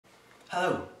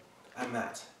Hello, I'm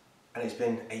Matt, and it's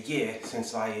been a year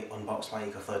since I unboxed my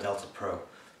Ecoflow Delta Pro.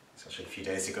 It's actually a few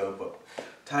days ago, but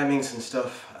timings and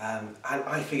stuff, and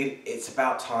I figured it's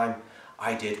about time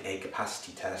I did a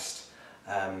capacity test.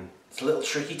 It's a little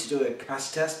tricky to do a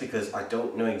capacity test because I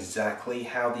don't know exactly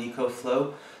how the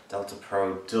Ecoflow Delta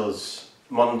Pro does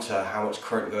monitor how much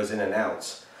current goes in and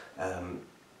out.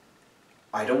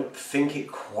 I don't think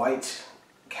it quite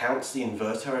counts the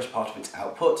inverter as part of its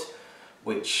output,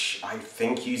 which I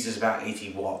think uses about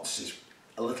 80 watts. It's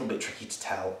a little bit tricky to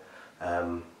tell.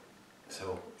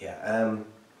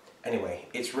 Anyway,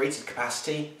 its rated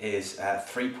capacity is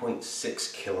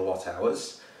 3.6 kilowatt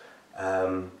hours.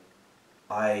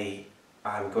 I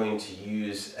am going to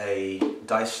use a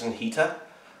Dyson heater,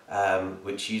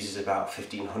 which uses about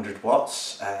 1500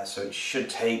 watts, so it should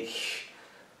take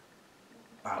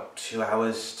about 2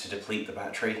 hours to deplete the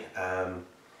battery.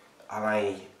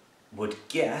 I would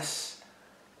guess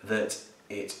that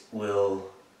it will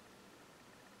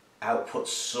output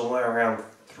somewhere around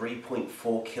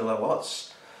 3.4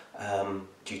 kilowatts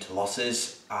due to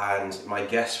losses, and my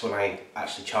guess when I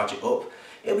actually charge it up,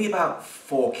 it'll be about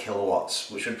 4 kilowatts,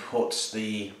 which would put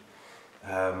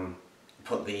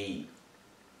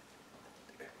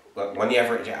when you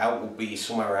average it out, will be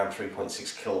somewhere around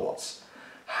 3.6 kilowatts.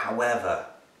 However,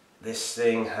 this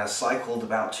thing has cycled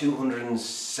about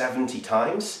 270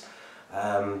 times,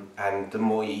 and the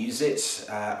more you use it,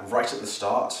 right at the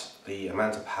start, the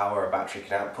amount of power a battery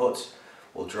can output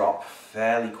will drop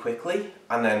fairly quickly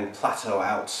and then plateau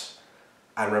out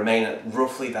and remain at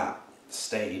roughly that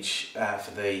stage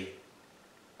for the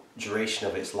duration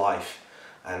of its life.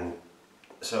 And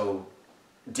so,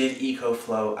 did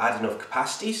Ecoflow add enough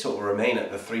capacity so it will remain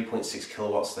at the 3.6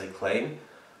 kilowatts they claim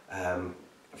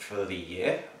for the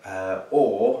year,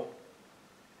 or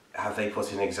have they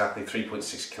put in exactly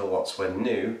 3.6 kilowatts when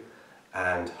new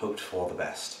and hoped for the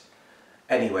best?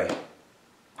 Anyway,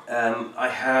 I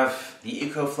have the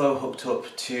Ecoflow hooked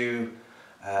up to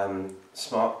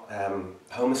Smart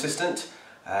Home Assistant,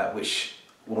 which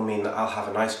will mean that I'll have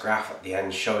a nice graph at the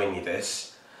end showing you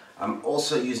this. I'm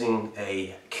also using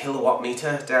a kilowatt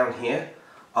meter down here,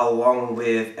 along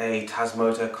with a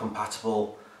Tasmotor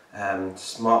compatible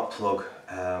smart plug,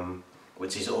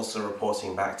 which is also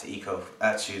reporting back to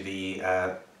the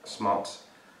Smart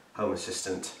Home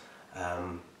Assistant.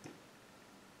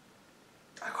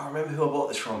 I can't remember who I bought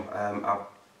this from.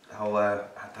 I'll add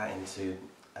that into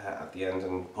at the end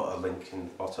and put a link in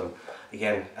the bottom.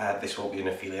 Again, this will be an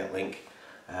affiliate link,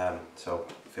 so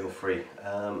feel free.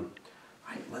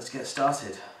 Right, let's get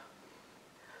started.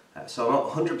 So I'm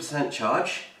at 100%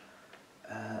 charge,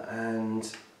 and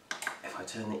if I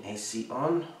turn the AC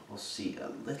on, we'll see a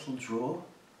little draw,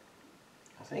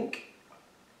 I think.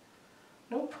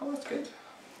 Nope, oh, that's good.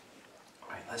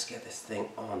 Right, let's get this thing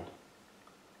on.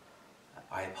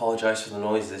 I apologise for the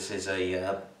noise, this is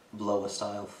a blower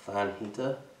style fan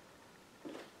heater.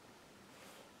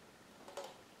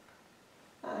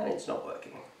 And it's not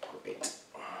working. Great.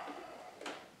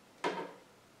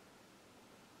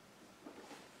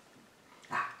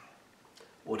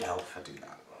 Would help if I do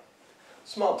that.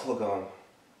 Smart plug on.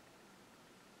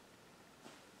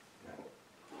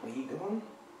 Lead on.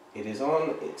 It is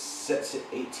on. It sets at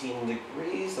 18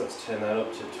 degrees. Let's turn that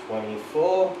up to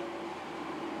 24.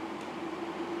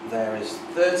 There is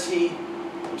 30.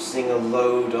 I'm seeing a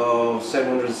load of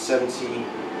 770,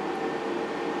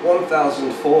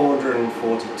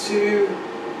 1,442,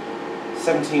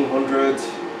 1,700,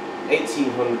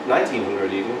 1,800,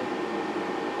 1,900 even.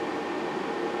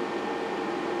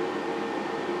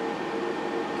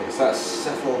 So that's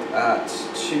settled at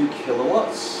 2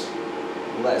 kilowatts.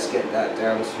 Let's get that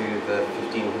down to the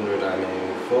 1,500 I'm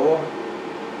aiming for.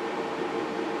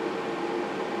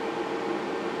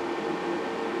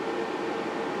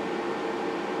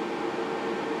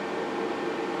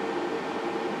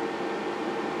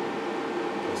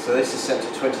 Okay, so this is set to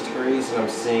 20 degrees and I'm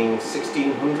seeing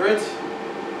 1,600.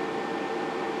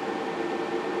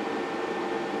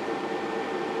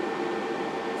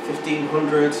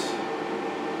 1,500.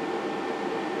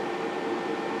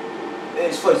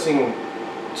 It's floating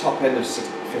top end of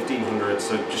 1,500,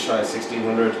 so just shy of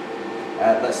 1,600.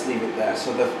 Let's leave it there.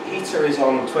 So the heater is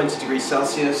on 20 degrees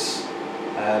Celsius.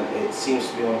 It seems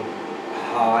to be on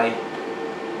high,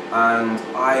 and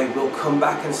I will come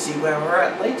back and see where we're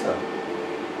at later.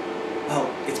 Well,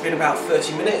 it's been about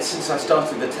 30 minutes since I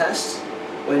started the test.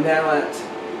 We're now at,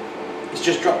 it's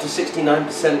just dropped to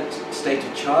 69% state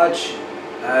of charge,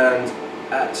 and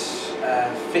at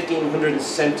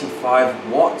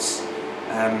 1,575 watts.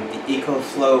 The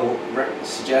Ecoflow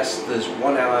suggests there's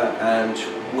 1 hour and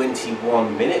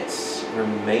 21 minutes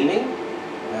remaining.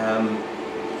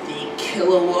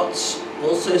 kilowatts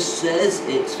also says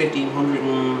it's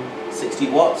 1560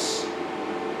 watts,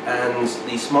 and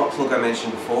the smart plug I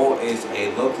mentioned before is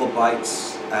a Local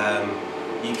Bytes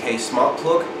UK smart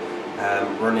plug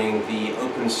running the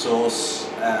open source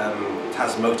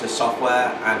Tasmotor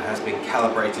software, and has been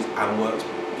calibrated and works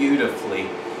beautifully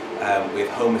with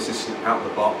Home Assistant out the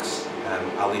box.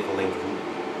 I'll leave a link in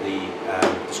the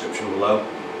description below.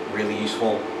 Really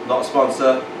useful. Not a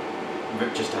sponsor,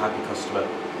 but just a happy customer.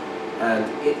 And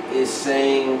it is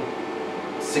saying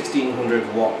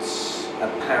 1600 watts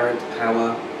apparent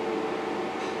power,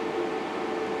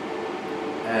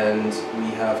 and we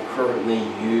have currently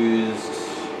used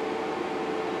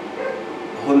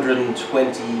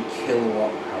 120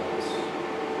 kilowatt hours.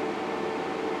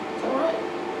 Is that right?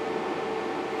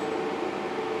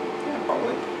 Yeah,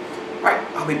 probably. Right,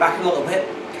 I'll be back in a little bit.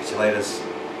 Catch you later.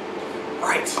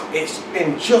 Right, it's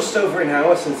been just over an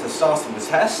hour since the start of the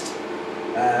test.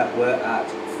 We're at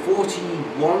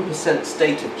 41%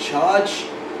 state of charge,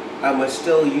 and we're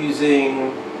still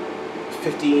using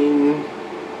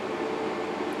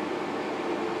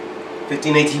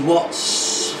 1580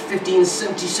 watts,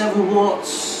 1577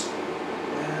 watts,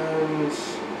 and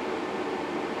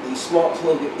the smart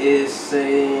plug is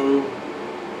saying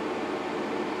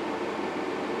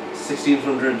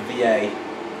 1600 VA.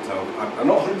 So I'm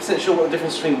not 100% sure what the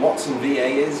difference between watts and VA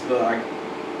is, but I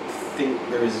think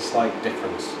there is a slight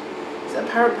difference. Is that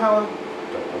apparent power?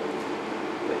 Don't know.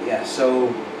 But yeah,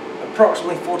 so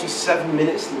approximately 47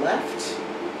 minutes left,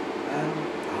 and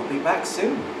I'll be back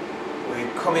soon. We're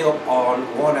coming up on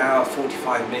 1 hour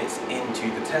 45 minutes into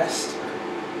the test.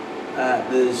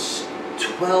 There's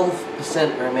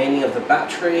 12% remaining of the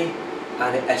battery,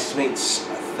 and it estimates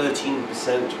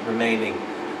 13% remaining.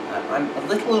 I'm a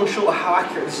little unsure how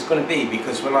accurate this is going to be,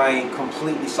 because when I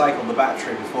completely cycled the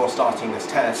battery before starting this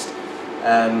test,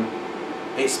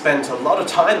 it spent a lot of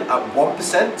time at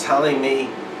 1% telling me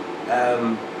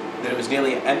that it was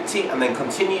nearly empty, and then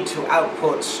continued to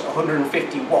output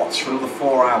 150 watts for another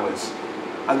 4 hours.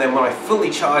 And then when I fully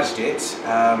charged it,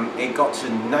 it got to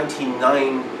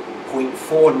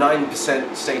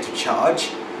 99.49% state of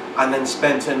charge, and then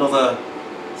spent another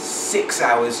 6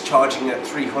 hours charging at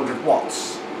 300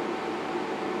 watts.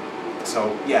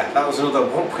 So yeah, that was another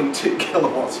 1.2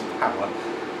 kilowatts of power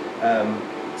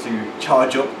to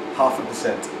charge up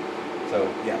 0.5%. So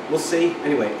yeah, we'll see.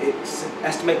 Anyway, it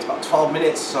estimates about 12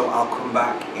 minutes, so I'll come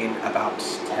back in about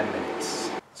 10 minutes.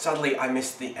 Sadly, I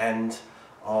missed the end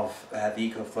of the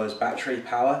Ecoflow's battery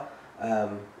power,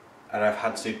 and I've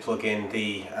had to plug in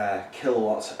the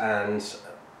kilowatt and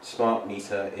smart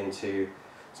meter into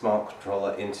smart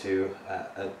controller into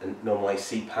a normal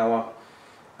AC power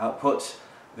output.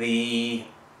 The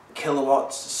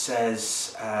kilowatt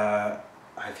says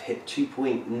I've hit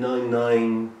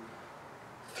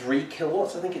 2.993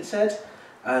 kilowatts, I think it said,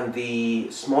 and the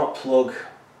smart plug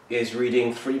is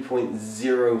reading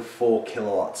 3.04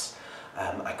 kilowatts.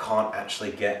 I can't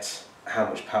actually get how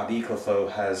much power the Ecoflow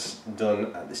has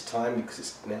done at this time because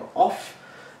it's now off,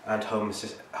 and Home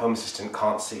Assistant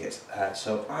can't see it.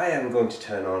 So I am going to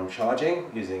turn on charging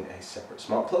using a separate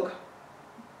smart plug.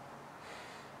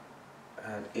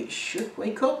 And it should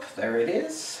wake up. There it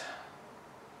is.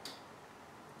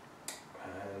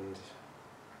 And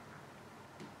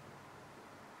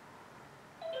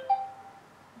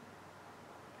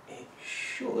it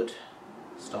should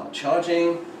start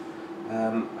charging.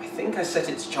 I think I set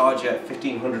it to charge at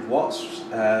 1500 watts,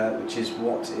 which is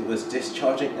what it was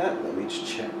discharging at. Let me just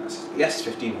check. Yes,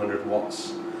 1500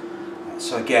 watts.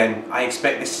 So again, I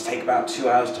expect this to take about 2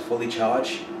 hours to fully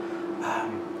charge.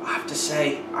 I have to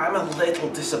say, I'm a little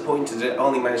disappointed it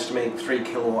only managed to make 3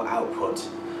 kilowatt output.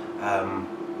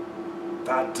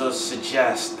 That does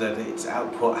suggest that its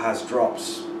output has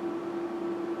dropped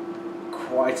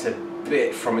quite a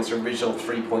bit from its original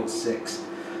 3.6.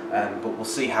 But we'll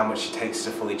see how much it takes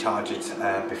to fully charge it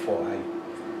before I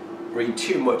read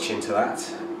too much into that.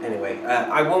 Anyway,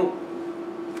 I won't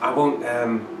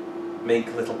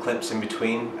make little clips in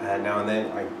between now and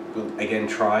then. I will again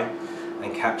try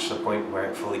and catch the point where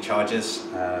it fully charges.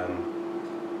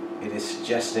 It is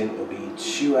suggesting it'll be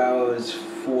 2 hours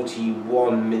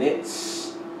 41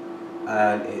 minutes,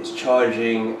 and it's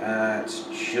charging at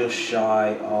just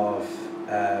shy of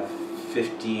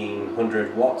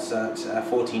 1500 watts at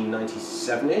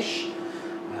 1497-ish.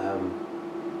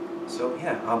 So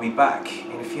yeah, I'll be back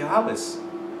in a few hours.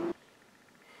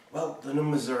 Well, the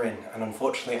numbers are in, and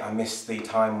unfortunately I missed the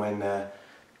time when the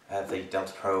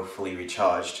Delta Pro fully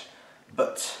recharged.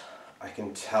 But I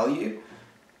can tell you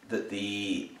that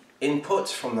the input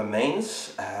from the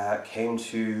mains came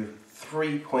to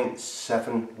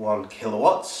 3.71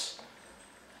 kilowatts,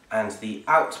 and the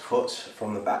output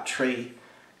from the battery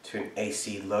to an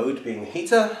AC load, being the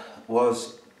heater,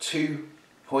 was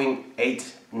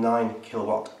 2.89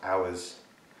 kilowatt hours,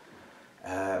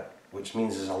 which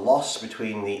means there's a loss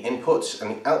between the input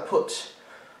and the output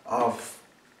of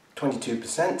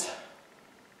 22%.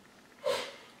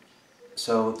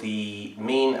 So the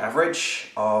mean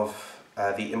average of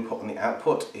the input and the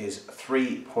output is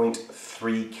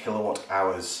 3.3 kilowatt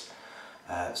hours.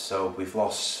 So we've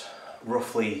lost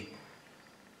roughly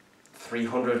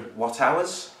 300 watt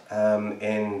hours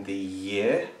in the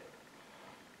year,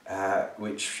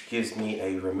 which gives me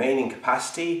a remaining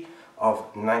capacity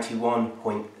of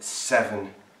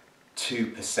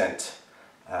 91.72%.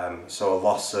 So a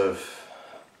loss of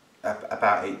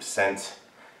about 8%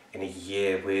 in a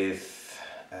year with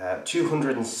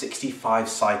 265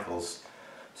 cycles.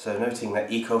 So noting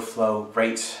that Ecoflow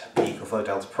rate the Ecoflow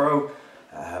Delta Pro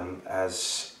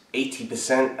as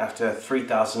 80% after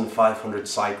 3,500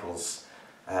 cycles.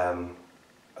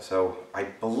 So I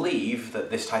believe that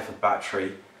this type of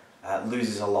battery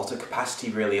loses a lot of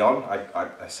capacity early on.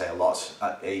 I say a lot.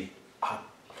 It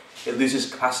loses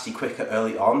capacity quicker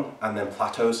early on and then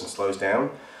plateaus and slows down.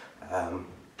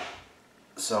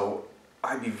 So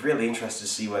I'd be really interested to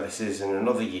see where this is in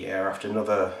another year after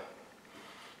another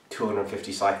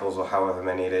 250 cycles or however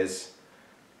many it is,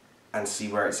 and see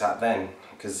where it's at then,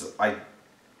 because I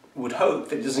would hope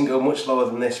that it doesn't go much lower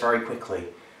than this very quickly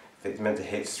if it's meant to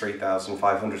hit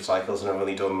 3,500 cycles and I've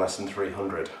only done less than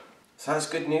 300. So that's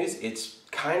good news. It's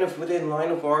kind of within line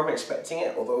of where I'm expecting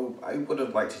it, although I would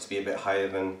have liked it to be a bit higher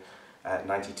than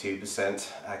 92%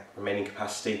 remaining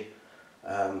capacity.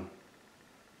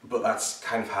 But that's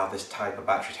kind of how this type of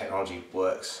battery technology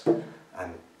works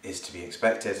and is to be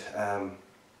expected.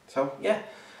 So yeah,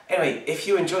 anyway, if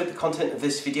you enjoyed the content of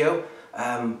this video,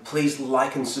 please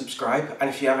like and subscribe, and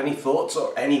if you have any thoughts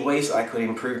or any ways that I could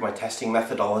improve my testing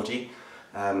methodology,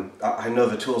 I know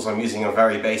the tools I'm using are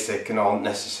very basic and aren't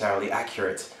necessarily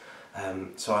accurate,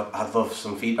 so I'd love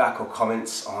some feedback or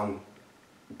comments on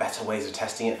better ways of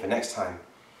testing it for next time.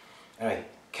 Anyway,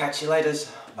 catch you later,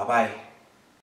 bye bye.